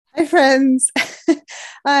Hi, friends.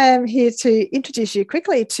 I am here to introduce you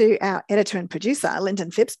quickly to our editor and producer,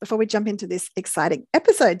 Lyndon Phipps, before we jump into this exciting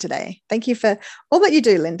episode today. Thank you for all that you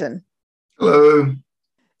do, Lyndon. Hello.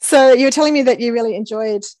 So you were telling me that you really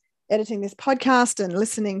enjoyed editing this podcast and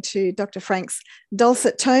listening to Dr. Frank's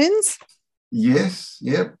dulcet tones. Yes,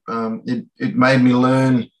 yep. It made me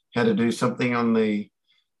learn how to do something on the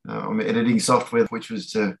editing software, which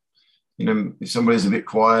was to, if somebody's a bit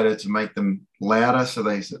quieter, to make them louder so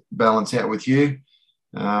they balance out with you.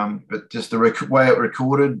 But just the way it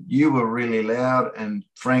recorded, you were really loud and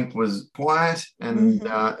Frank was quiet, and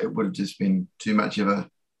it would have just been too much of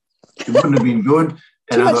it wouldn't have been good.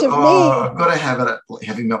 And I thought, I've got to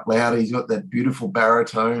have him up louder. He's got that beautiful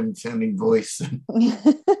baritone sounding voice.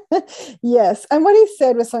 Yes. And what he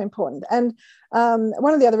said was so important. And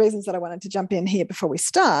one of the other reasons that I wanted to jump in here before we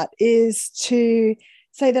start is to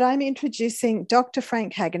say that I'm introducing Dr.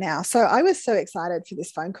 Frank Hagenau. So I was so excited for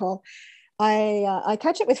this phone call. I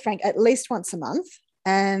catch up with Frank at least once a month.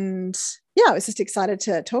 And I was just excited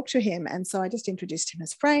to talk to him. And so I just introduced him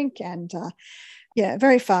as Frank, and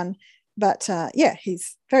very fun. But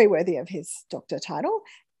he's very worthy of his doctor title.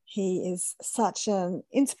 He is such an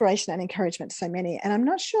inspiration and encouragement to so many. And I'm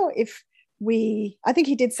not sure if I think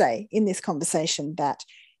he did say in this conversation that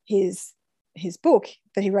his book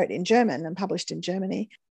that he wrote in German and published in Germany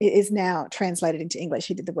is now translated into English.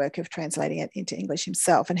 He did the work of translating it into English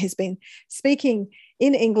himself, and he's been speaking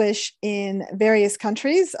in English in various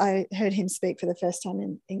countries. I heard him speak for the first time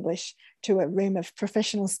in English to a room of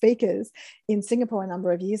professional speakers in Singapore a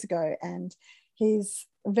number of years ago. And he's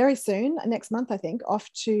very soon, next month, I think,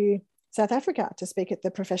 off to South Africa to speak at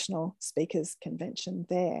the Professional Speakers Convention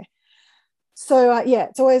there. So,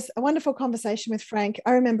 it's always a wonderful conversation with Frank.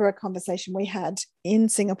 I remember a conversation we had in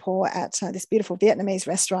Singapore at this beautiful Vietnamese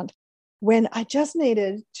restaurant when I just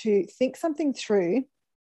needed to think something through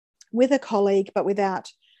with a colleague, but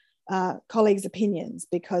without colleagues' opinions,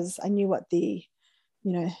 because I knew what the,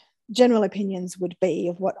 general opinions would be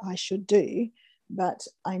of what I should do. But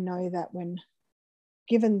I know that when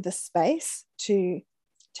given the space to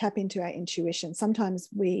tap into our intuition, sometimes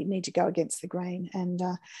we need to go against the grain. And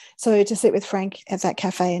so to sit with Frank at that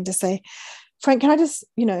cafe and to say, Frank, can I just,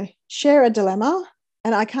 share a dilemma?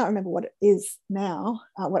 And I can't remember what it is now,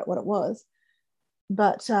 what it was,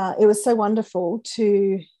 but it was so wonderful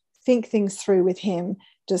to think things through with him,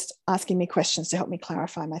 just asking me questions to help me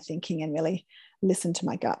clarify my thinking and really listen to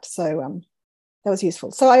my gut. So that was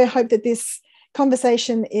useful. So I hope that this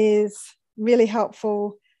conversation is really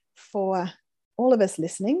helpful for all of us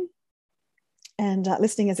listening, and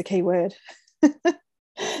listening is a key word.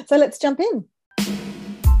 So let's jump in.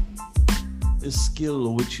 A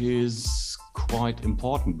skill which is quite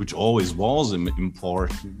important, which always was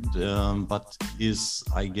important, but is,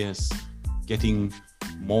 I guess, getting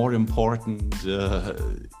more important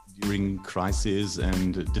during crises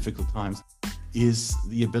and difficult times, is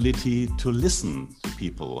the ability to listen to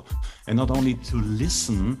people, and not only to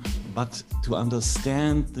listen, but to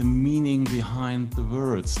understand the meaning behind the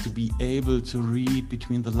words, to be able to read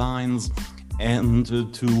between the lines, and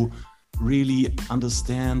to really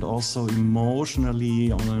understand also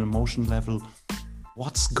emotionally, on an emotion level,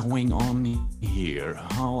 what's going on here,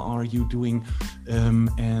 how are you doing,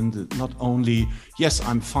 and not only, yes,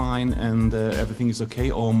 I'm fine and everything is okay,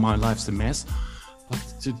 or my life's a mess,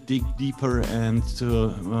 but to dig deeper and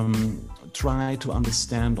to try to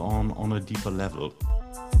understand on a deeper level.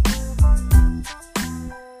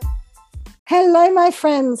 Hello, my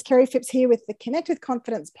friends. Kerry Phipps here with the Connect with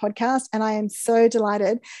Confidence podcast, and I am so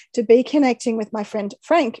delighted to be connecting with my friend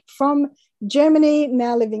Frank from Germany,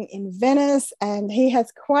 now living in Venice, and he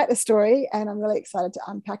has quite a story, and I'm really excited to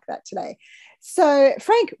unpack that today. So,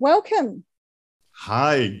 Frank, welcome.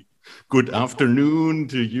 Hi. Good afternoon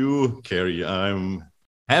to you, Kerry. I'm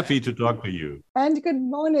happy to talk to you. And good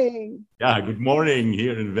morning. Yeah, good morning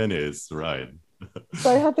here in Venice, right.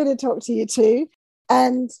 So happy to talk to you too.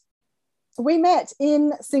 And we met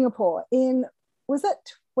in Singapore was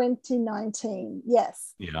it 2019?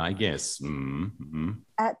 Yes. Yeah, I guess. Mm-hmm.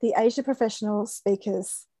 At the Asia Professional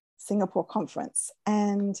Speakers Singapore Conference.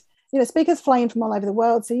 And, speakers fly in from all over the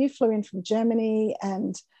world. So you flew in from Germany,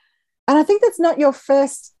 and I think that's not your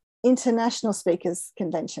first international speakers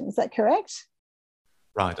convention. Is that correct?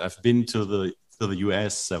 Right. I've been to the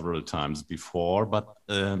US several times before, but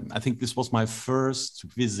I think this was my first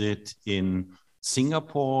visit in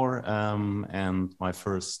Singapore, and my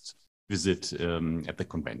first visit at the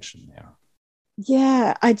convention there.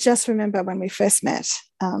 Yeah, I just remember when we first met,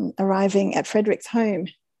 arriving at Frederick's home.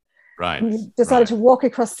 Right. We decided to walk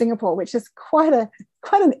across Singapore, which is quite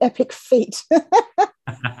an epic feat.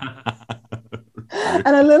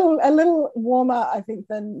 And a little warmer, I think,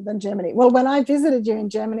 than Germany. Well, when I visited you in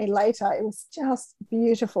Germany later, it was just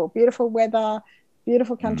beautiful, beautiful weather,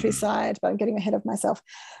 beautiful countryside, but I'm getting ahead of myself.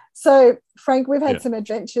 So, Frank, we've had some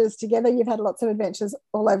adventures together. You've had lots of adventures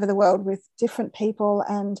all over the world with different people,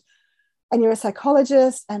 and you're a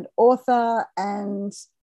psychologist and author, and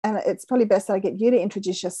it's probably best that I get you to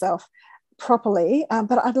introduce yourself properly.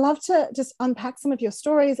 But I'd love to just unpack some of your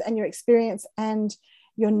stories and your experience and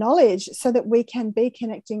your knowledge so that we can be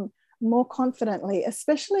connecting more confidently,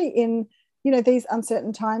 especially in, these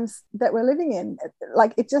uncertain times that we're living in.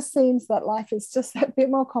 Like, it just seems that life is just a bit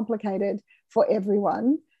more complicated for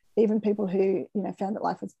everyone, even people who, found that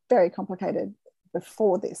life was very complicated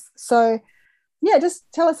before this. So, yeah, just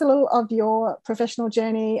tell us a little of your professional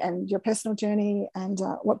journey and your personal journey and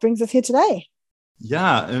what brings us here today.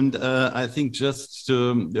 Yeah, and I think just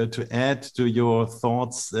to add to your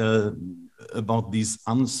thoughts about these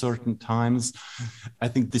uncertain times, I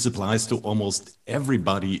think this applies to almost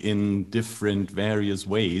everybody in different various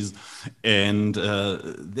ways. And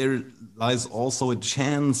there lies also a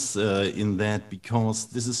chance in that, because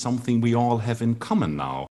this is something we all have in common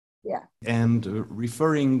now. Yeah. And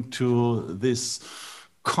referring to this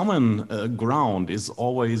common ground is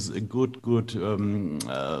always a good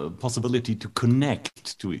possibility to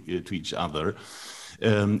connect to each other,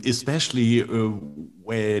 especially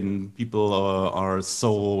when people are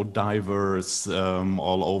so diverse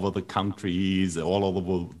all over the countries, all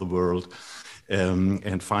over the world.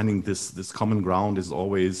 And finding this common ground is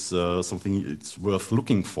always something it's worth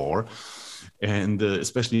looking for. And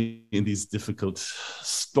especially in these difficult,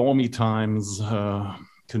 stormy times,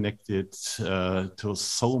 connected to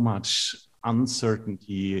so much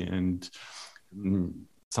uncertainty and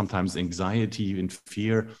sometimes anxiety and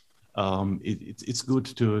fear, it's good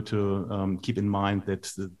to keep in mind that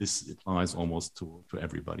this applies almost to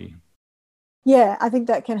everybody. Yeah, I think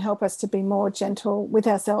that can help us to be more gentle with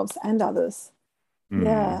ourselves and others.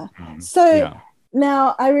 Yeah. So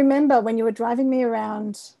now I remember when you were driving me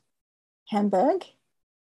around Hamburg,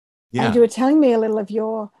 and you were telling me a little of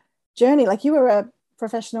your journey. Like, you were a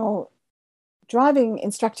professional driving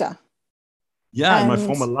instructor. Yeah, in my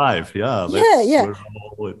former life. That's where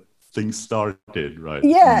all things started, right?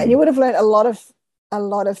 Yeah, you would have learned a lot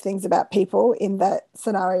of things about people in that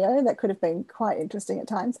scenario that could have been quite interesting at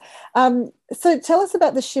times. So tell us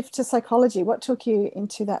about the shift to psychology. What took you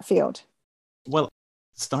into that field? Well,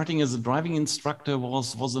 starting as a driving instructor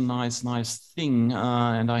was a nice thing,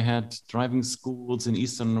 and I had driving schools in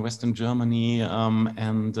Eastern and Western Germany,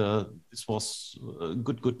 and this was a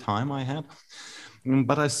good time I had.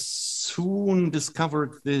 But I soon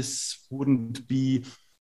discovered this wouldn't be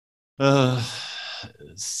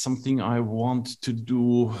something I want to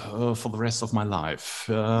do for the rest of my life,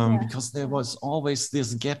 because there was always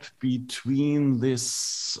this gap between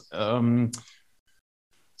this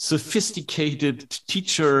sophisticated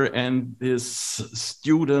teacher and this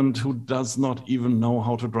student who does not even know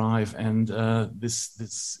how to drive, and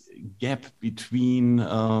this gap between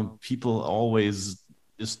people always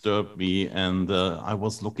disturbed me, and I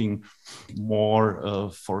was looking more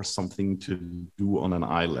for something to do on an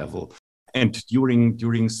eye level. And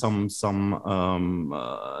during some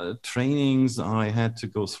trainings I had to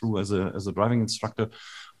go through as a driving instructor,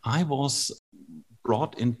 I was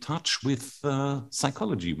brought in touch with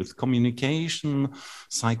psychology, with communication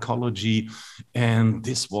psychology, and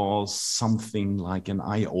this was something like an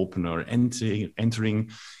eye-opener,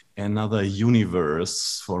 entering another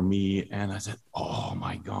universe for me. And I said, oh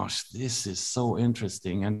my gosh, this is so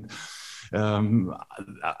interesting, and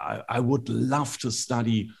I would love to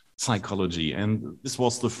study psychology. And this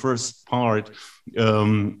was the first part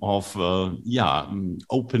of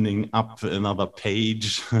opening up another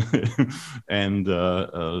page and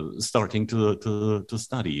starting to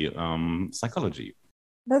study psychology.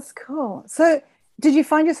 That's cool. So did you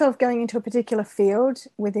find yourself going into a particular field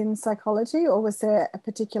within psychology, or was there a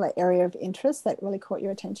particular area of interest that really caught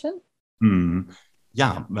your attention?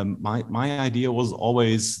 Yeah, my idea was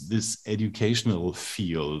always this educational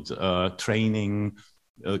field, training,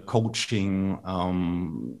 coaching,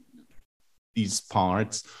 these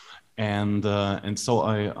parts, and so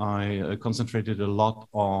I concentrated a lot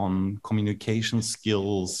on communication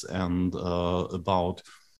skills and about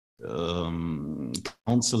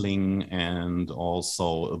counseling, and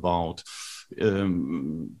also about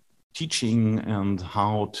teaching and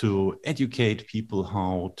how to educate people,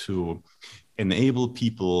 how to enable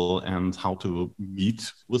people, and how to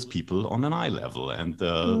meet with people on an eye level. And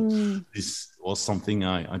this was something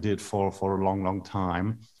I did for a long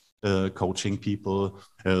time, coaching people.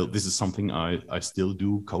 This is something I still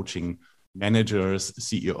do, coaching managers,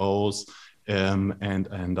 CEOs,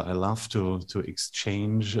 and I love to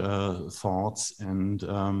exchange thoughts and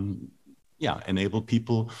enable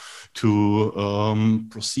people to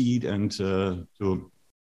proceed and to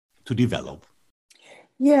develop.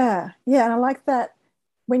 Yeah, yeah, and I like that.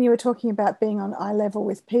 When you were talking about being on eye level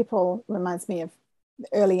with people, reminds me of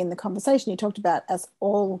early in the conversation you talked about us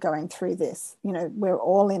all going through this. You know, we're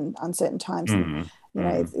all in uncertain times, and you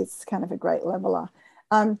know, it's kind of a great leveler.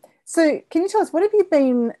 So can you tell us, what have you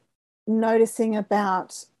been noticing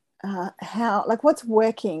about how, like, what's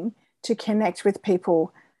working to connect with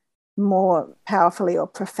people more powerfully or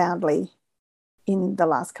profoundly in the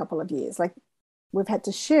last couple of years? Like, we've had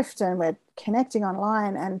to shift and we're connecting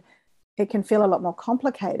online, and it can feel a lot more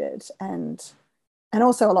complicated and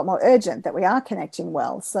also a lot more urgent that we are connecting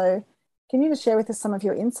well. So can you just share with us some of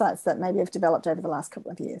your insights that maybe have developed over the last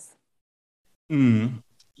couple of years?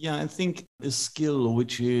 Yeah, I think a skill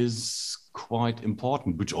which is quite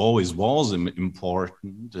important, which always was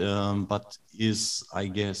important, but is, I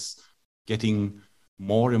guess, getting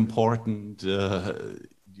more important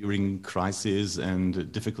during crises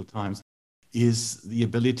and difficult times, is the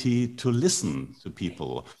ability to listen to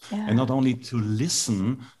people. Yeah. And not only to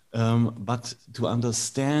listen, but to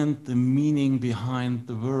understand the meaning behind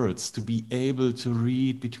the words, to be able to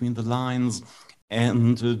read between the lines,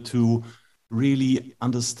 and to really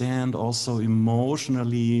understand also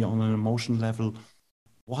emotionally, on an emotion level,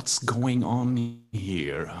 what's going on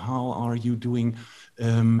here? How are you doing?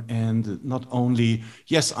 And not only,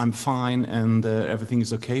 yes, I'm fine and everything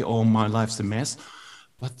is okay, or my life's a mess,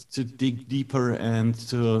 but to dig deeper and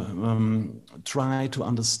to try to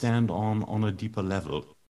understand on a deeper level.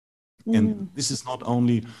 And this is not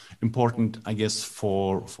only important, I guess,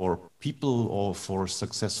 for people or for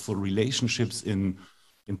successful relationships in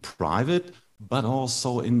private, but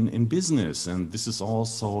also in business. And this is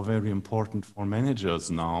also very important for managers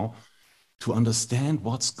now, to understand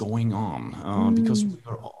what's going on, because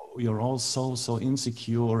we are all so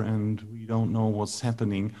insecure and we don't know what's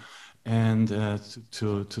happening. And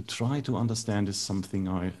to try to understand is something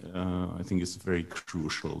I think is very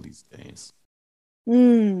crucial these days.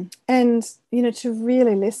 And, you know, to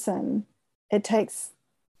really listen, it takes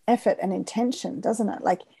effort and intention, doesn't it?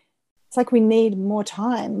 Like, it's like we need more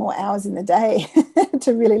time, more hours in the day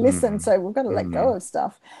to really listen. So we've got to let go of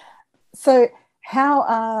stuff. So how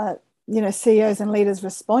are, you know, CEOs and leaders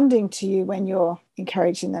responding to you when you're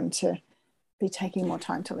encouraging them to be taking more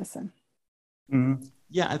time to listen?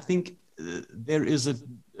 Yeah, I think there is a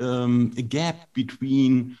gap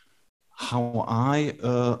between how I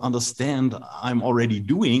understand I'm already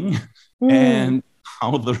doing and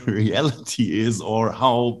how the reality is, or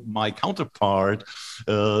how my counterpart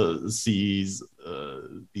sees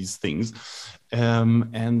these things.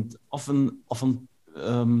 And often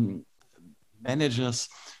managers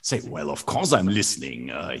say, well, of course I'm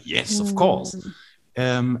listening. Yes, of course.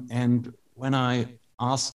 And when I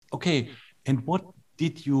ask, okay, and what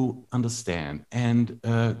did you understand? And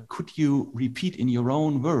could you repeat in your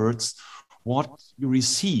own words what you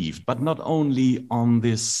received, but not only on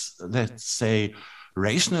this, let's say,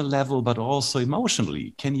 rational level, but also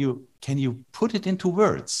emotionally? Can you put it into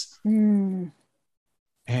words? And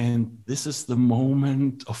this is the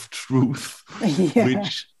moment of truth,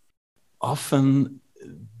 which often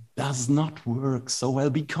does not work so well,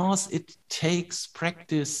 because it takes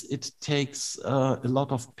practice, it takes a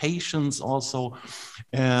lot of patience also,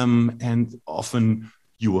 and often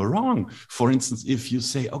you are wrong. For instance, if you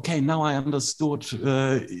say, okay, now I understood,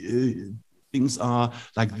 things are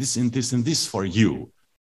like this and this and this for you,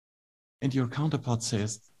 and your counterpart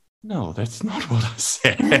says, no, that's not what I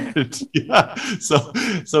said. Yeah.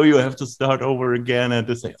 So you have to start over again and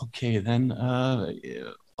to say, okay, then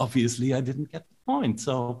obviously I didn't get the point.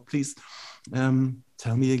 So please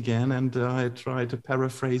tell me again, and I try to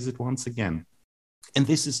paraphrase it once again. And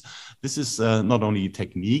this is not only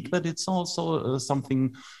technique, but it's also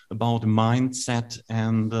something about mindset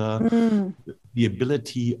and the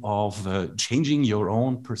ability of changing your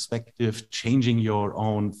own perspective, changing your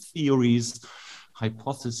own theories,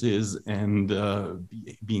 hypotheses, and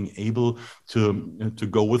being able to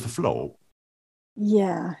go with the flow.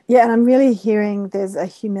 Yeah, and I'm really hearing there's a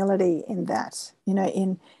humility in that, you know,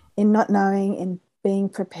 in not knowing, in being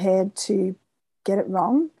prepared to get it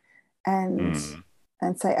wrong, and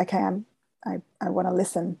say, okay, I want to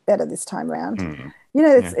listen better this time around. You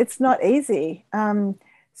know, it's not easy.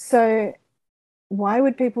 So why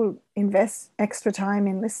would people invest extra time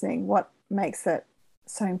in listening? What makes it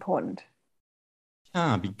so important?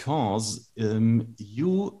 Yeah, because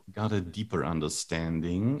you got a deeper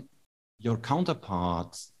understanding, your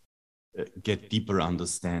counterparts get deeper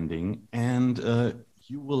understanding, and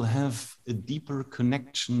you will have a deeper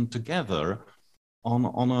connection together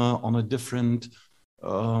on a different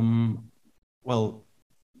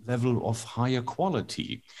level of higher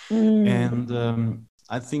quality. And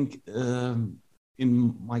I think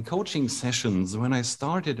in my coaching sessions, when I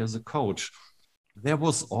started as a coach, there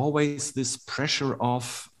was always this pressure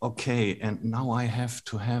of, okay, and now I have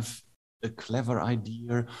to have a clever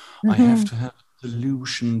idea. I have to have a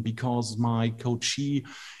solution because my coachee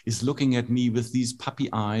is looking at me with these puppy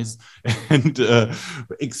eyes and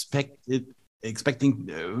expecting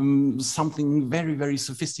something very, very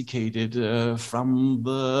sophisticated from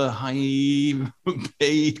the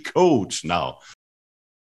high-paid coach now.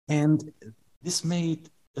 And this made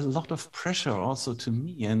a lot of pressure also to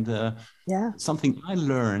me. And something I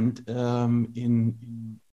learned in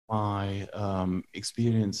my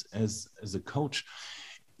experience as a coach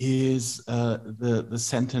is the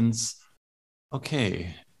sentence,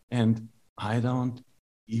 okay, and I don't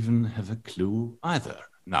even have a clue either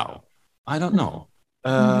now. I don't know.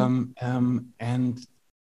 And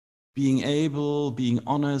being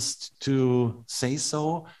honest to say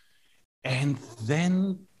so, and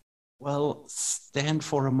then, well, stand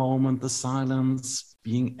for a moment, the silence,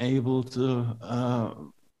 being able to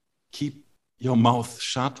keep your mouth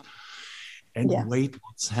shut and wait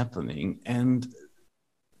what's happening. And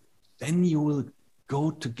then you will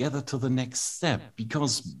go together to the next step,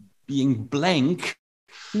 because being blank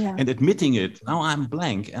and admitting it, now I'm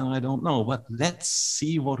blank and I don't know, but let's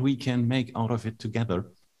see what we can make out of it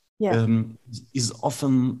together, is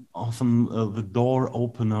often the door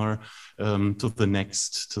opener to the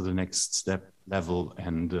next step, level,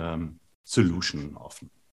 and solution often.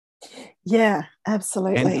 Yeah,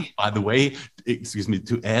 absolutely. And by the way, excuse me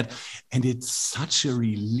to add, and it's such a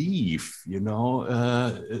relief,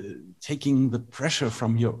 taking the pressure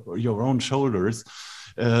from your own shoulders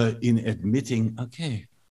in admitting, okay,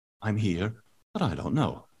 I'm here, but I don't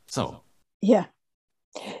know. So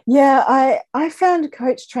I found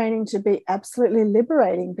coach training to be absolutely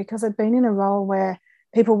liberating, because I'd been in a role where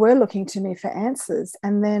people were looking to me for answers,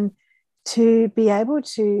 and then to be able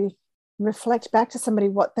to reflect back to somebody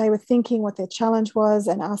what they were thinking, what their challenge was,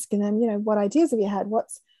 and asking them, what ideas have you had,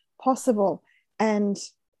 what's possible, and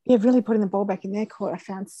really putting the ball back in their court, I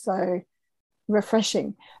found so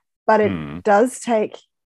refreshing. But it does take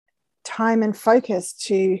time and focus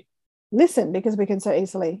to listen, because we can so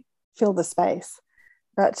easily fill the space.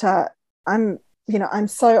 But I'm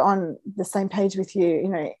so on the same page with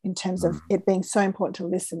you, in terms of it being so important to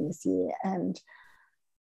listen this year, and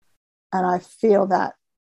I feel that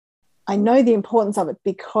I know the importance of it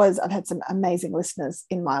because I've had some amazing listeners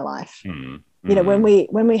in my life. When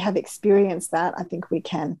we have experienced that, I think we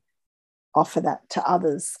can offer that to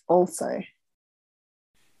others also.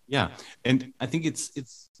 Yeah, and I think it's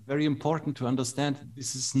very important to understand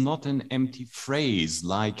this is not an empty phrase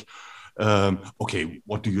like, okay,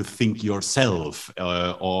 what do you think yourself,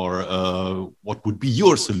 or what would be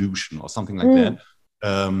your solution, or something like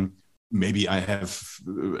that. Maybe I have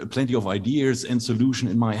plenty of ideas and solution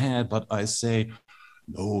in my head, but I say,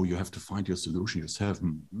 no, you have to find your solution yourself.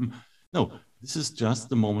 No, this is just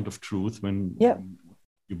the moment of truth when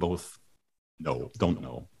you both don't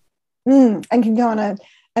know. And can go on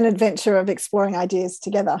an adventure of exploring ideas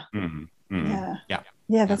together.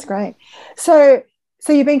 Yeah, that's great. So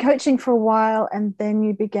you've been coaching for a while, and then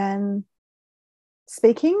you began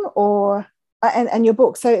speaking, or and your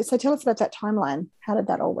book. So tell us about that timeline. How did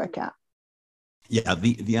that all work out? Yeah,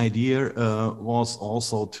 the idea was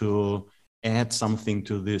also to add something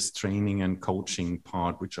to this training and coaching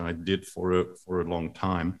part, which I did for a long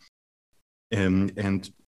time,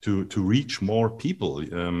 and to reach more people.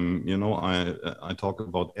 I talk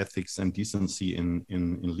about ethics and decency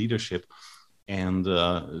in leadership, and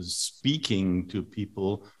speaking to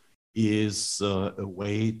people is a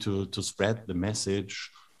way to spread the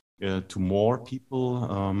message to more people.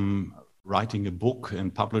 Writing a book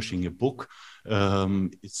and publishing a book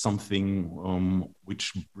is something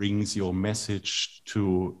which brings your message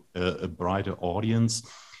to a brighter audience,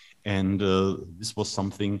 and this was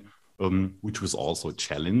something which was also a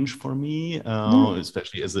challenge for me,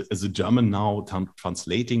 especially as a German now,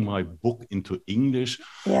 translating my book into English,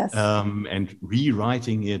 and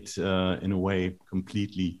rewriting it in a way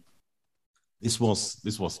completely. This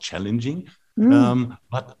was challenging.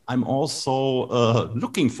 But I'm also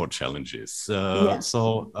looking for challenges.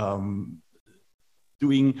 So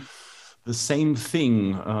doing the same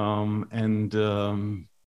thing and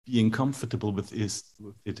being comfortable with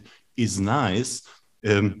it is nice.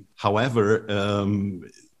 However,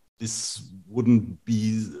 this wouldn't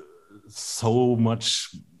be so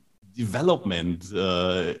much development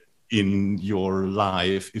in your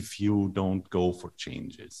life if you don't go for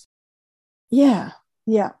changes. Yeah,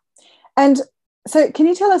 yeah. And so can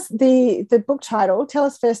you tell us the book title? Tell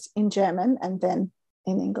us first in German and then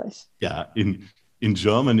in English. Yeah, in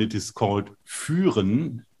German it is called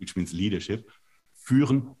Führen, which means leadership.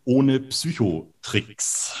 Führen ohne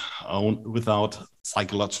Psychotricks, without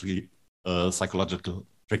psychological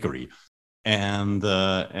trickery. And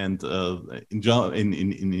in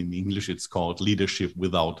English it's called Leadership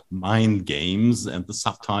Without Mind Games, and the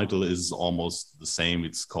subtitle is almost the same.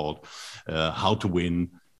 It's called How to Win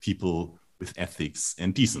People with Ethics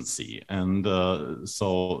and Decency. And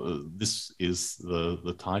so this is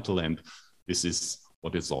the title, and this is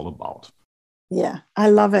what it's all about. Yeah, I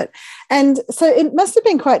love it. And so it must have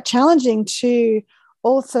been quite challenging to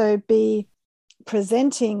also be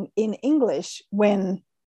presenting in English when,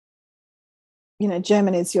 you know,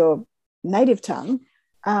 German is your native tongue.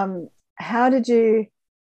 How did you,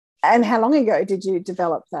 and how long ago did you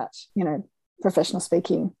develop that, you know, professional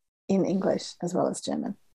speaking in English as well as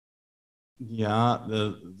German? Yeah,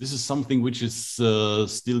 this is something which is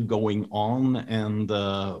still going on, and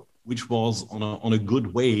which was on a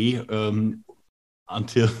good way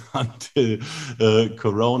until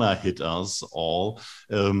Corona hit us all.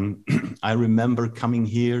 I remember coming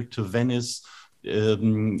here to Venice at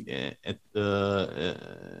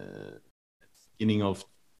the beginning of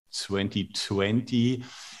 2020,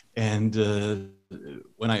 and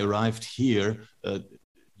when I arrived here,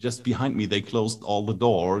 just behind me they closed all the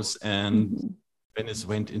doors, and Venice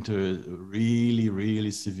went into a really,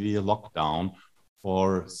 really severe lockdown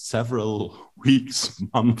for several weeks,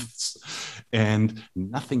 months, and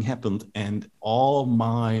nothing happened. And all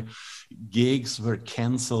my gigs were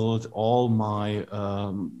canceled, all my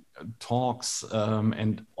talks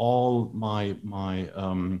and all my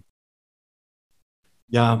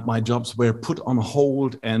jobs were put on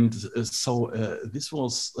hold. And so this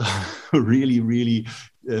was really, really,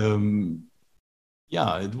 it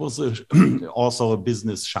was also a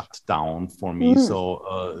business shutdown for me.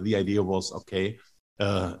 So the idea was, okay,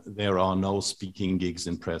 there are no speaking gigs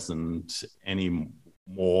in present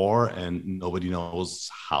anymore, and nobody knows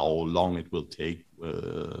how long it will take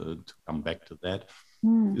to come back to that.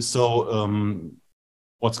 So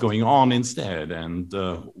what's going on instead? And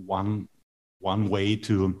one way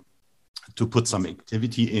to put some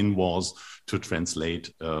activity in was to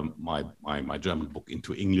translate my German book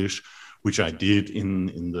into English, which I did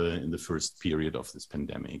in the first period of this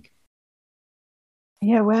pandemic.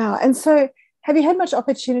 Yeah, wow. And so have you had much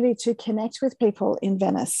opportunity to connect with people in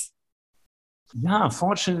Venice? Yeah,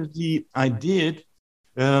 fortunately I did,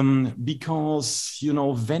 because, you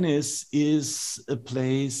know, Venice is a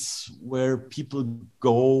place where people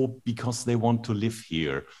go because they want to live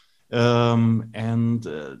here. And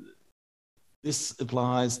this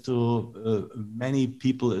applies to many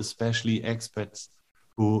people, especially expats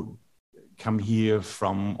who come here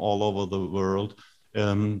from all over the world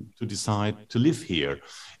to decide to live here.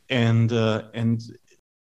 And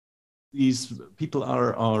these people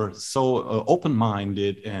are so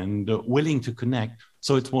open-minded and willing to connect.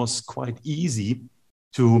 So it was quite easy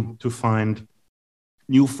to find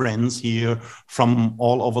new friends here from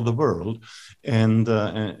all over the world and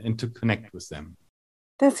to connect with them.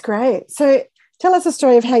 That's great. So tell us a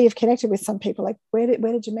story of how you've connected with some people. Like where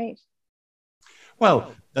did you meet?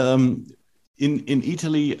 Well, in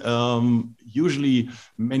Italy, usually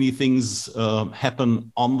many things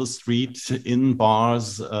happen on the street, in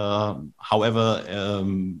bars. However,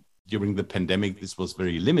 during the pandemic, this was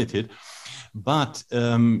very limited. But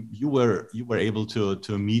you were able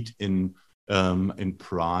to meet in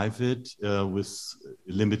private with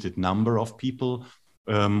a limited number of people,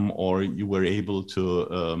 or you were able to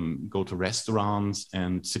go to restaurants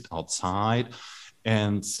and sit outside.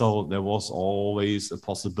 And so there was always a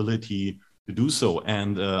possibility to do so.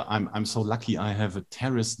 And I'm so lucky I have a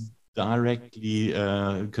terrace directly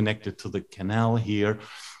connected to the canal here.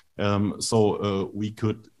 So we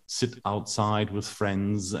could sit outside with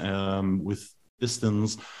friends with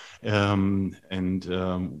distance and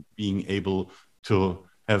being able to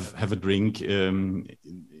have a drink in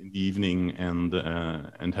the evening and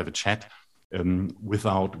have a chat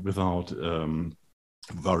without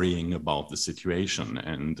worrying about the situation.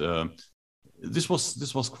 And this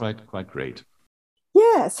was quite great.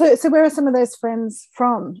 Yeah. So where are some of those friends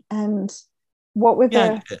from, and what were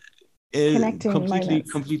the connecting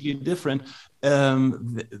moments? Completely different.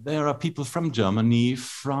 There are people from Germany,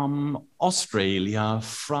 from Australia,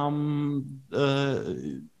 from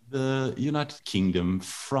the United Kingdom,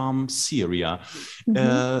 from Syria.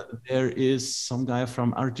 There is some guy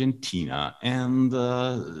from Argentina, and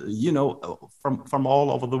from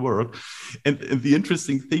all over the world. And the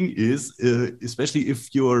interesting thing is, especially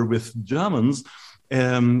if you're with Germans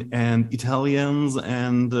and Italians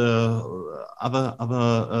and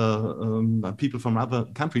other people from other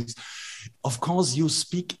countries, of course you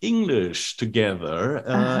speak English together,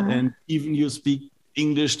 and even you speak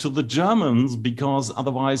English to the Germans, because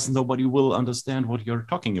otherwise nobody will understand what you're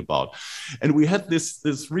talking about. And we had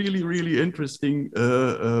this really, really interesting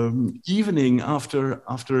evening after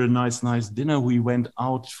a nice dinner. We went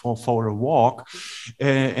out for a walk,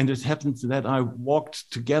 and it happened that I walked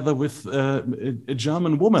together with a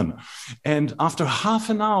German woman. And after half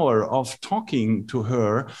an hour of talking to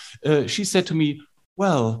her, she said to me,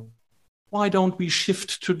 "Well, why don't we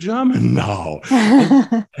shift to German now?"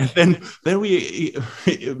 and then we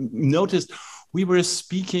noticed we were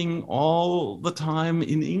speaking all the time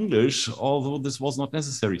in English, although this was not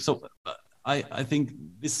necessary. So I think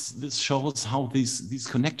this shows how these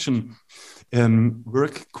connections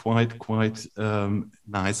work quite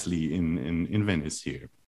nicely in Venice here.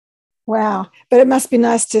 Wow, but it must be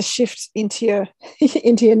nice to shift into your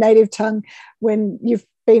native tongue when you've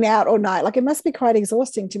been out all night. Like, it must be quite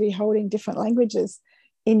exhausting to be holding different languages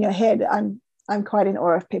in your head. I'm quite in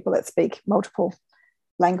awe of people that speak multiple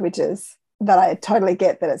languages, that I totally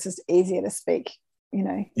get that it's just easier to speak,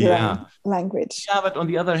 your own language. Yeah, but on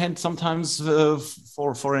the other hand, sometimes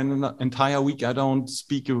for an entire week I don't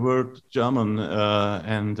speak a word German,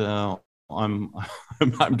 and I'm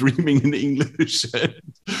dreaming in English.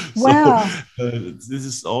 Wow. So this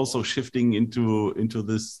is also shifting into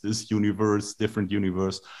this different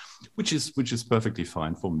universe, which is perfectly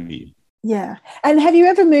fine for me. Yeah. And have you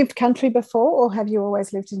ever moved country before, or have you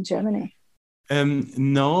always lived in Germany?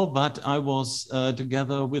 No, but I was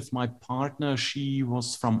together with my partner. She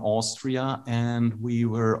was from Austria, and we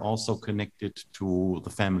were also connected to the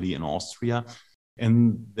family in Austria.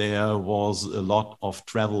 And there was a lot of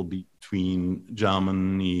travel between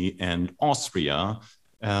Germany and Austria.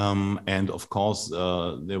 And of course,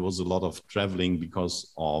 there was a lot of traveling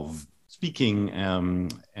because of speaking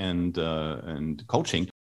and coaching.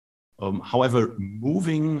 However,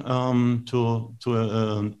 moving to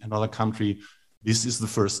another country, this is the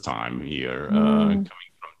first time here, coming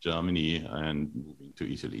from Germany and moving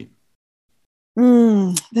to Italy.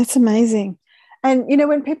 That's amazing. And,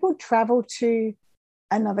 when people travel to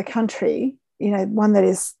another country, one that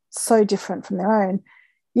is so different from their own,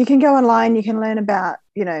 you can go online, you can learn about,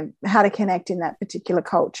 how to connect in that particular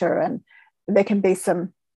culture. And there can be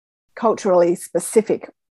some culturally specific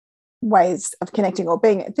ways of connecting or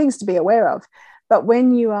being things to be aware of. But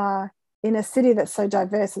when you are in a city that's so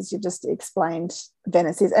diverse, as you just explained,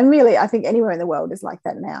 Venice is, and really I think anywhere in the world is like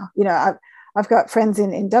that now. I've got friends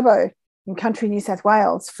in Dubbo, in country New South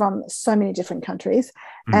Wales, from so many different countries.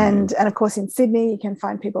 And of course in Sydney you can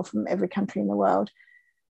find people from every country in the world.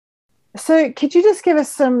 So could you just give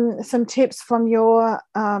us some tips from your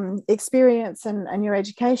experience and your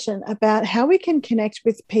education about how we can connect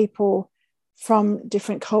with people from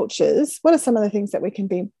different cultures? What are some of the things that we can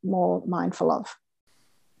be more mindful of?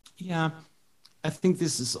 Yeah, I think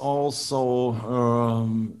this is also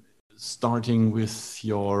starting with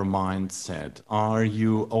your mindset. Are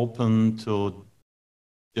you open to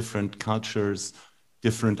different cultures,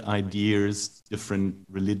 different ideas, different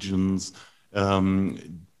religions,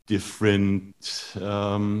 different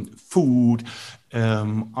food?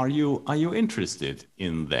 Are you interested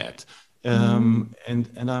in that?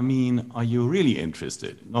 And I mean, are you really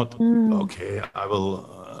interested? Not okay, I will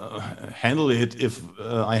handle it if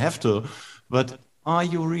I have to, but are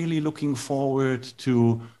you really looking forward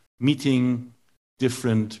to meeting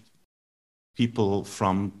different people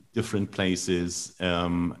from different places,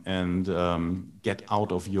 and get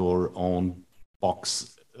out of your own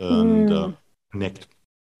box and connect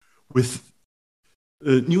with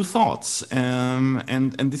new thoughts,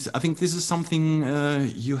 and this, I think this is something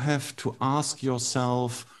you have to ask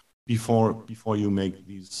yourself before you make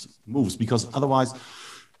these moves, because otherwise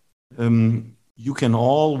you can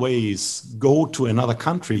always go to another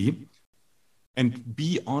country and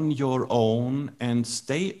be on your own and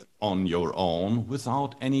stay on your own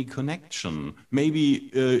without any connection. Maybe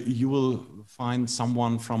you will find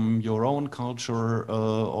someone from your own culture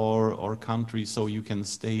or country, so you can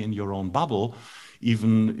stay in your own bubble,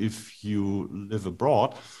 even if you live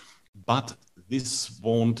abroad. But this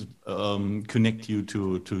won't connect you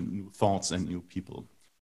to new thoughts and new people.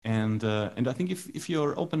 And I think if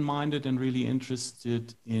you're open-minded and really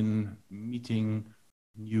interested in meeting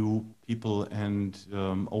new people and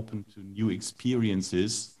open to new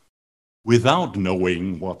experiences, without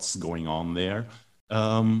knowing what's going on there.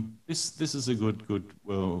 This is a good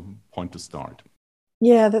point to start.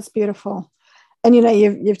 Yeah, that's beautiful. And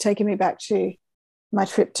you've taken me back to my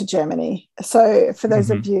trip to Germany. So for those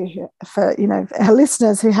of you for our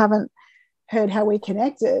listeners who haven't heard how we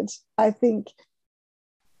connected, I think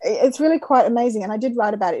it's really quite amazing. And I did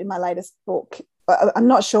write about it in my latest book. I'm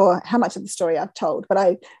not sure how much of the story I've told, but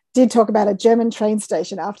I did talk about a German train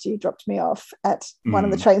station after you dropped me off at one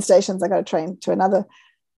of the train stations. I got a train to another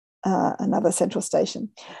central station.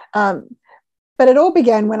 But it all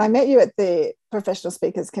began when I met you at the Professional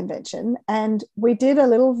Speakers Convention, and we did a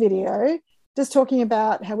little video just talking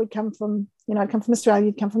about how we'd come from, I'd come from Australia,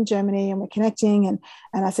 you'd come from Germany, and we're connecting. And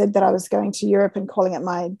I said that I was going to Europe and calling it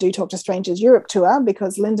my Do Talk to Strangers Europe tour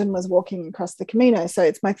because Lyndon was walking across the Camino. So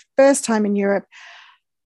it's my first time in Europe.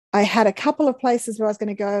 I had a couple of places where I was going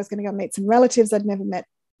to go. I was going to go meet some relatives I'd never met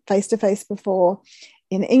face-to-face before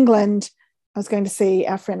in England. I was going to see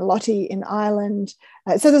our friend Lottie in Ireland.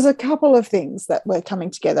 So there's a couple of things that were coming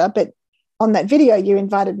together. But on that video, you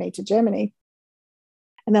invited me to Germany.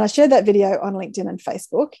 And then I shared that video on LinkedIn and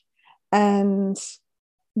Facebook. And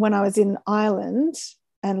when I was in Ireland,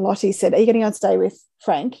 and Lottie said, "Are you going to go and stay with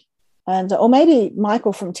Frank?" And or maybe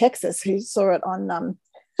Michael from Texas, who saw it on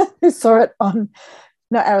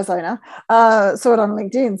Arizona, saw it on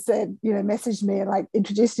LinkedIn, said, messaged me and like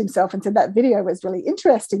introduced himself and said that video was really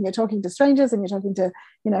interesting. You're talking to strangers and you're talking to,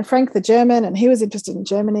 Frank the German, and he was interested in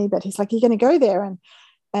Germany, but he's like, "You're going to go there."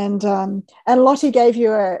 And Lottie gave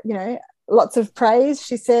you lots of praise.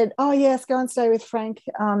 She said, "Oh yes, go and stay with Frank.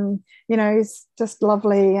 He's just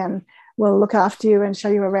lovely and we'll look after you and show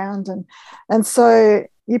you around." And so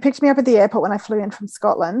you picked me up at the airport when I flew in from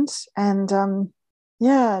Scotland and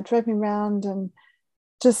drove me around and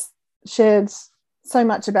just shared so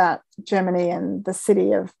much about Germany and the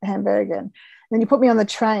city of Hamburg. And then you put me on the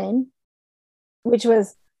train, which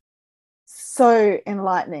was so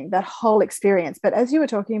enlightening, that whole experience. But as you were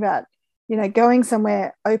talking about, going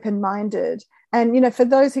somewhere open-minded, and, for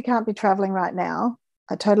those who can't be traveling right now,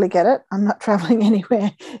 I totally get it. I'm not traveling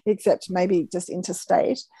anywhere except maybe just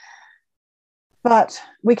interstate. But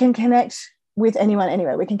we can connect with anyone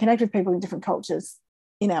anywhere. We can connect with people in different cultures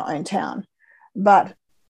in our own town. But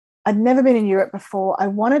I'd never been in Europe before. I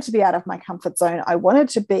wanted to be out of my comfort zone. I wanted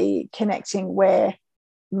to be connecting where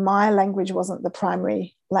my language wasn't the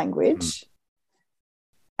primary language.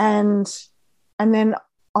 And then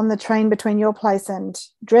on the train between your place and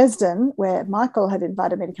Dresden, where Michael had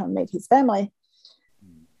invited me to come and meet his family,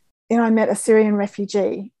 I met a Syrian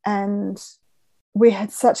refugee, and we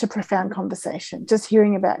had such a profound conversation, just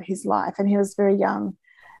hearing about his life. And he was very young.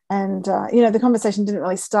 And, the conversation didn't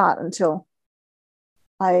really start until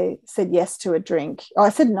I said yes to a drink. I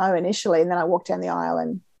said no initially, and then I walked down the aisle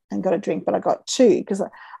and got a drink, but I got two because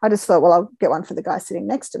I just thought, well, I'll get one for the guy sitting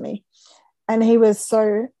next to me. And he was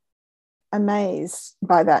so amazed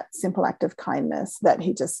by that simple act of kindness that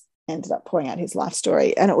he just ended up pouring out his life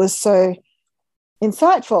story. And it was so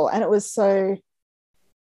insightful, and it was so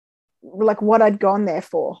like what I'd gone there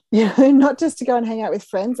for, not just to go and hang out with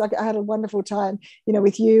friends. Like I had a wonderful time,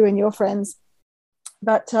 with you and your friends,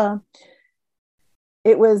 but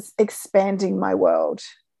it was expanding my world.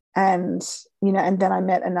 And and then I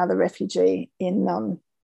met another refugee in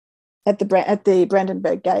at the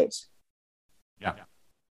Brandenburg Gate. Yeah,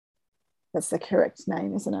 that's the correct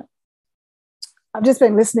name, isn't it? I've just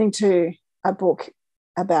been listening to a book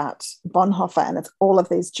about Bonhoeffer, and it's all of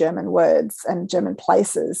these German words and German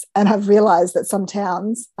places, and I've realized that some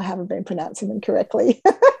towns I haven't been pronouncing them correctly.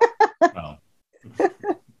 Well,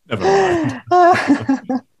 never mind.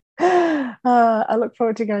 I look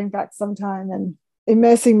forward to going back sometime and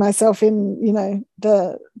immersing myself in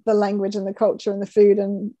the language and the culture and the food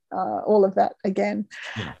and all of that again.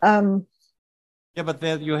 Yeah, but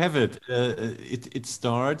there you have it. It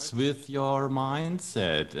starts with your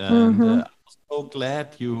mindset, and I'm so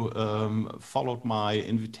glad you followed my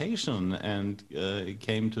invitation and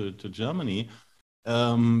came to Germany.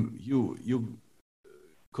 You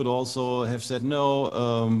could also have said no.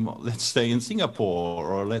 Let's stay in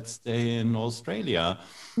Singapore or let's stay in Australia.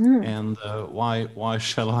 And why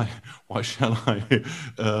shall I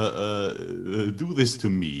do this to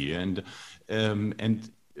me? And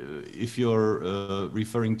if you're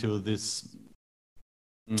referring to this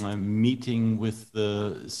meeting with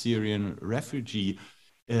the Syrian refugee,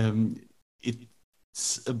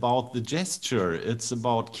 it's about the gesture. It's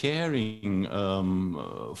about caring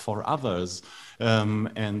for others,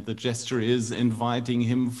 and the gesture is inviting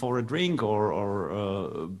him for a drink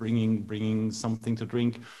or bringing something to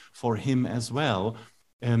drink for him as well.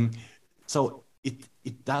 So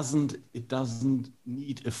it doesn't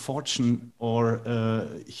need a fortune or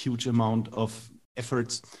a huge amount of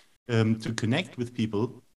efforts to connect with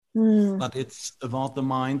people, but it's about the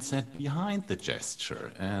mindset behind the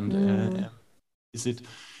gesture. And is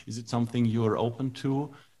it something you're open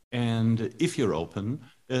to? And if you're open,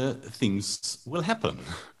 things will happen.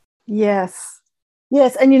 Yes.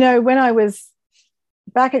 Yes. And, you know, when I was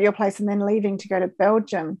back at your place and then leaving to go to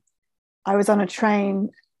Belgium, I was on a train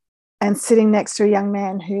and sitting next to a young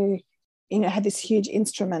man who, you know, had this huge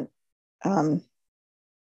instrument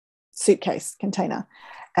suitcase container.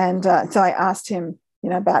 And so I asked him, you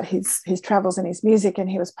know, about his travels and his music, and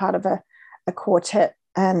he was part of a quartet.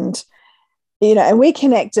 And, you know, and we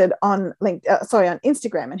connected on on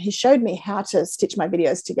Instagram, and he showed me how to stitch my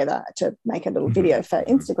videos together to make a little video for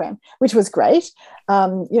Instagram, which was great.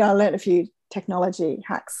 You know, I learned a few technology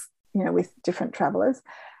hacks, you know, with different travelers.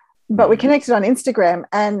 But we connected on Instagram,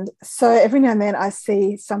 and so every now and then I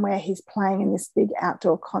see somewhere he's playing in this big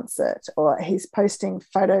outdoor concert, or he's posting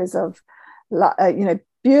photos of, you know,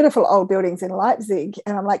 beautiful old buildings in Leipzig,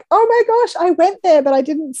 and I'm like, oh my gosh, I went there, but I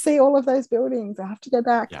didn't see all of those buildings. I have to go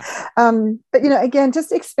back. Yeah. But, you know, again,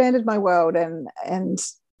 just expanded my world, and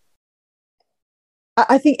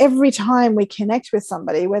I think every time we connect with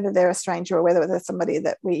somebody, whether they're a stranger or whether they're somebody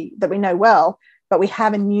that we know well, but we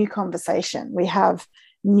have a new conversation, we have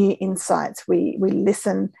new insights, we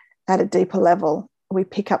listen at a deeper level, we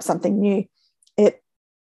pick up something new.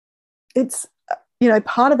 It's you know,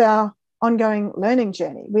 part of our ongoing learning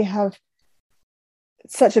journey. We have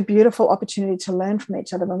such a beautiful opportunity to learn from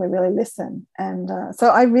each other when we really listen. And so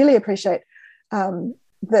I really appreciate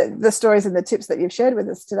the stories and the tips that you've shared with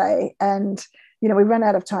us today. And, you know, we run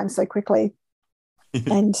out of time so quickly.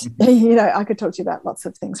 And, you know, I could talk to you about lots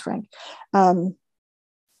of things, Frank.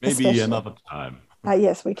 Maybe another time.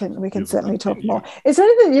 Yes, we can certainly talk more. Is there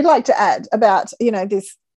anything you'd like to add about, you know,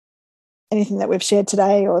 anything that we've shared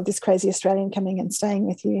today, or this crazy Australian coming and staying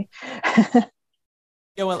with you?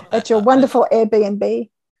 Yeah, well, at your wonderful Airbnb.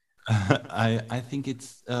 I think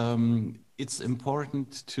it's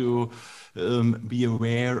important to be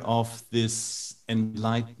aware of this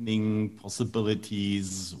enlightening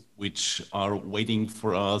possibilities which are waiting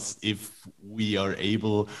for us if we are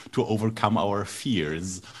able to overcome our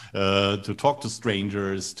fears, to talk to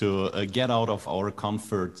strangers, to get out of our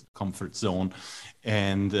comfort zone,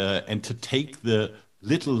 and to take the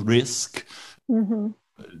little risk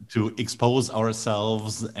to expose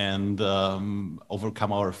ourselves and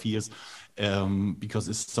overcome our fears, because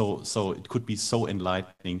it's so it could be so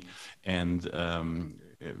enlightening and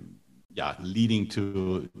leading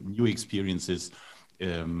to new experiences.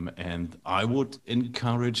 And I would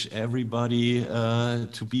encourage everybody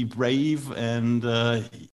to be brave, and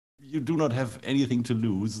you do not have anything to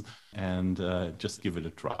lose, and just give it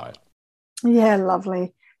a try. Yeah,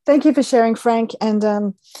 lovely. Thank you for sharing, Frank,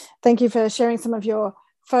 and thank you for sharing some of your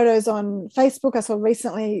photos on Facebook. I saw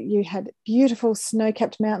recently you had beautiful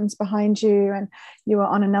snow-capped mountains behind you, and you were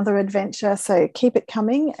on another adventure. So keep it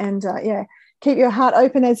coming, and keep your heart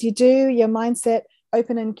open as you do, your mindset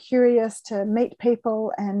open and curious to meet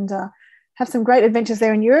people, and have some great adventures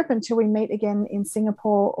there in Europe until we meet again in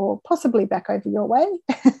Singapore, or possibly back over your way.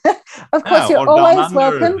 Of course, you're always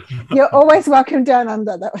welcome. You're always welcome down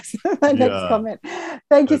under. That was my next comment.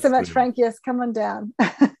 Thank you so much, Frank. Yes, come on down.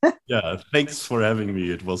 Yeah, thanks for having me.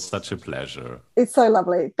 It was such a pleasure. It's so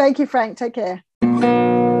lovely. Thank you, Frank. Take care.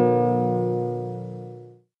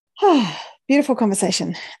 Beautiful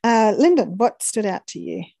conversation. Lyndon, what stood out to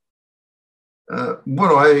you?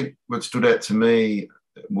 What stood out to me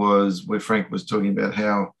was where Frank was talking about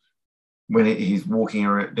how when he's walking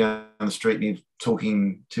around down the street and he's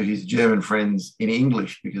talking to his German friends in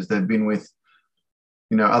English, because they've been with,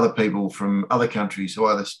 you know, other people from other countries who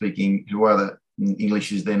either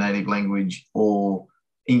English is their native language or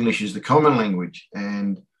English is the common language.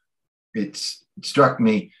 And it struck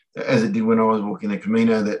me, as it did when I was walking the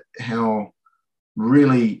Camino, that how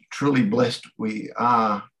really, truly blessed we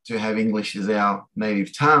are to have English as our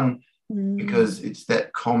native tongue, because it's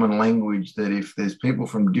that common language that if there's people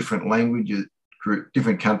from different languages,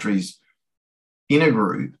 different countries in a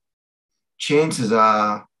group, chances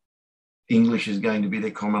are English is going to be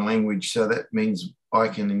their common language. So that means I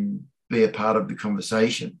can be a part of the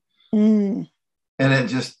conversation. And it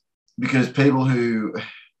just, because people who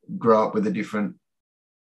grow up in a different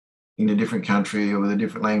country or with a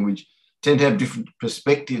different language tend to have different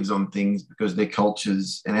perspectives on things, because their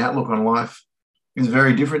cultures and outlook on life is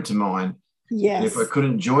very different to mine. Yes. And if I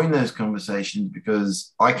couldn't join those conversations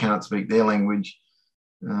because I can't speak their language,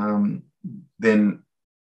 then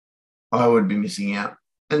I would be missing out.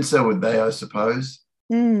 And so would they, I suppose.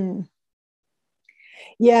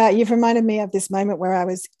 Yeah, you've reminded me of this moment where I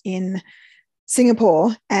was in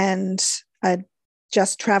Singapore and I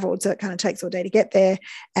just traveled, so it kind of takes all day to get there.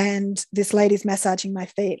 And this lady's massaging my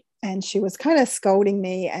feet, and she was kind of scolding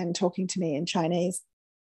me and talking to me in Chinese.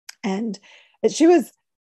 And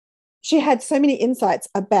she had so many insights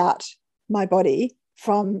about my body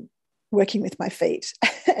from working with my feet.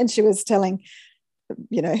 And she was telling,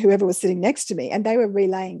 whoever was sitting next to me, and they were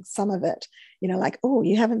relaying some of it, like, oh,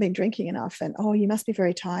 you haven't been drinking enough, and oh, you must be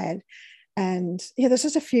very tired. And yeah, there's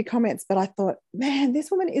just a few comments, but I thought, man, this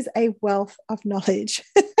woman is a wealth of knowledge.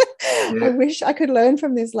 Yeah. I wish I could learn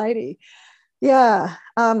from this lady. Yeah.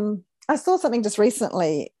 I saw something just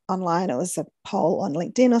recently online. It was a poll on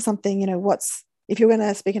LinkedIn or something, if you're going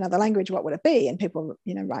to speak another language, what would it be? And people,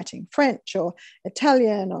 writing French or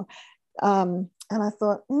Italian or, and I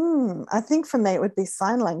thought, I think for me, it would be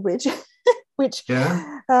sign language, which,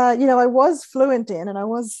 I was fluent in, and I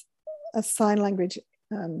was a sign language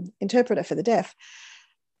interpreter for the deaf,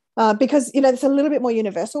 because it's a little bit more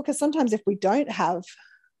universal, because sometimes if we don't have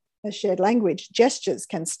a shared language, gestures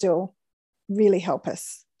can still really help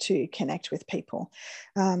us to connect with people.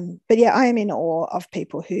 But yeah, I am in awe of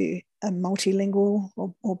people who are multilingual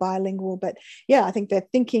or bilingual, but yeah, I think they're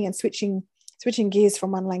thinking and switching gears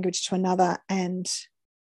from one language to another, and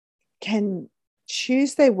can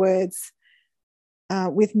choose their words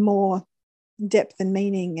with more depth and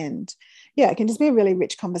meaning. And yeah, it can just be a really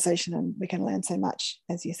rich conversation, and we can learn so much,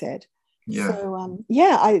 as you said. Yeah. So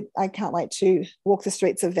I can't wait to walk the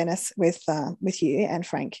streets of Venice with you and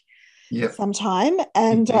Frank sometime,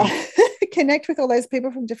 and connect with all those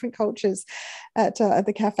people from different cultures at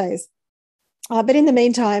the cafes. But in the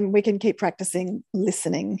meantime, we can keep practicing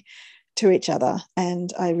listening to each other,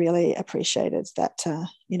 and I really appreciated that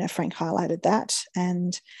Frank highlighted that.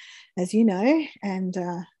 And as you know, and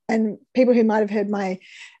people who might have heard my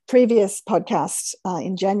previous podcast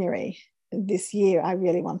in January this year, I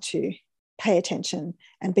really want to pay attention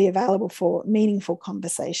and be available for meaningful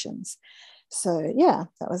conversations. So yeah,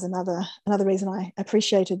 that was another reason I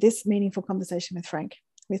appreciated this meaningful conversation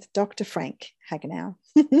with Dr. Frank Hagenau.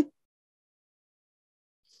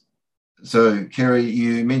 So, Kerry,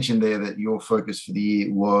 you mentioned there that your focus for the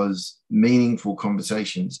year was meaningful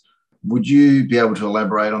conversations. Would you be able to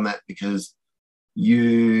elaborate on that? Because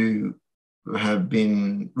you have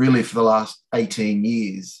been really, for the last 18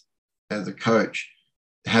 years as a coach,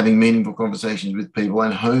 having meaningful conversations with people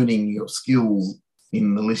and honing your skills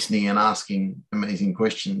in the listening and asking amazing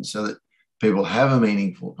questions so that people have a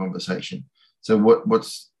meaningful conversation. So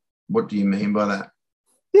what do you mean by that?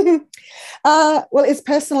 Well, it's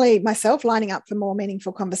personally myself lining up for more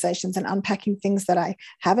meaningful conversations and unpacking things that I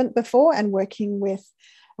haven't before, and working with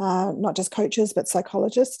not just coaches, but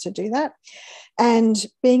psychologists to do that, and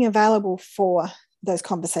being available for those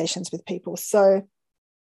conversations with people. So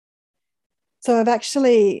I've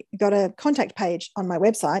actually got a contact page on my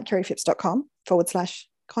website,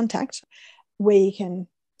 kerryphipps.com/contact, where you can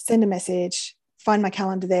send a message, find my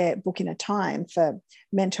calendar there, book in a time for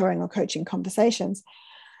mentoring or coaching conversations.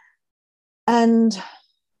 And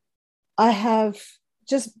I have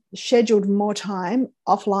just scheduled more time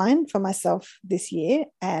offline for myself this year,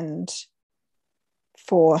 and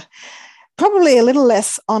for probably a little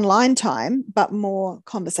less online time, but more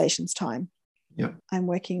conversations time. Yeah. I'm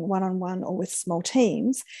working one-on-one or with small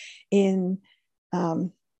teams in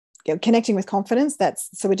connecting with confidence.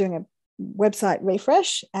 So we're doing a website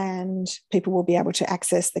refresh, and people will be able to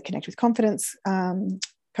access the Connect with Confidence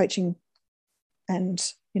coaching and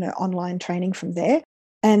online training from there,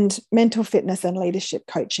 and mental fitness and leadership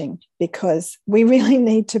coaching, because we really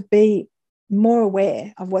need to be more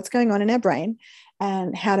aware of what's going on in our brain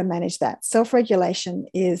and how to manage that. Self-regulation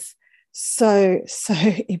is so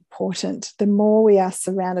important. The more we are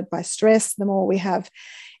surrounded by stress, the more we have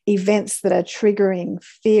events that are triggering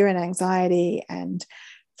fear and anxiety and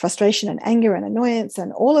frustration and anger and annoyance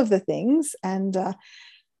and all of the things. And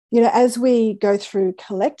as we go through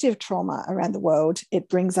collective trauma around the world, it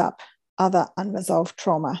brings up other unresolved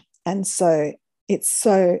trauma. And so it's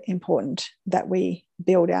so important that we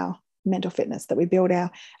build our mental fitness, that we build our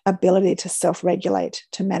ability to self-regulate,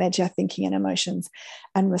 to manage our thinking and emotions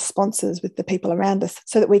and responses with the people around us,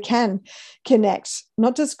 so that we can connect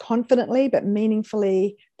not just confidently, but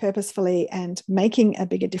meaningfully, purposefully, and making a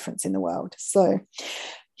bigger difference in the world. So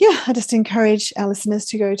yeah, I just encourage our listeners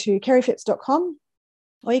to go to kerryphipps.com,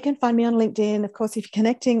 or you can find me on LinkedIn. Of course, if you're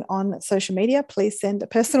connecting on social media, please send a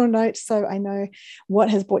personal note so I know what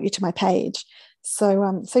has brought you to my page.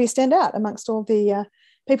 So you stand out amongst all the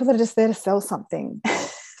people that are just there to sell something.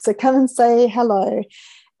 So come and say hello,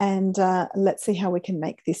 and let's see how we can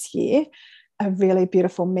make this year a really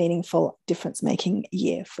beautiful, meaningful, difference-making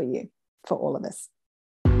year for you, for all of us.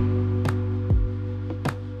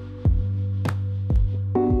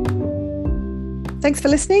 Thanks for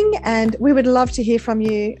listening, and we would love to hear from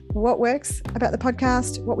you. What works about the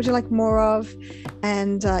podcast? What would you like more of?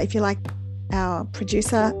 And if you like our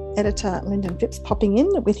producer, editor, Lyndon Phipps, popping in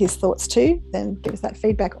with his thoughts too, then give us that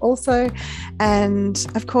feedback also. And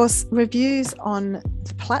of course, reviews on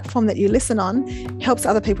the platform that you listen on helps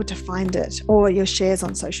other people to find it, or your shares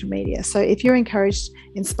on social media. So if you're encouraged,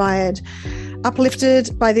 inspired,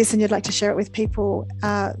 uplifted by this and you'd like to share it with people,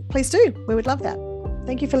 please do. We would love that.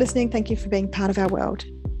 Thank you for listening. Thank you for being part of our world.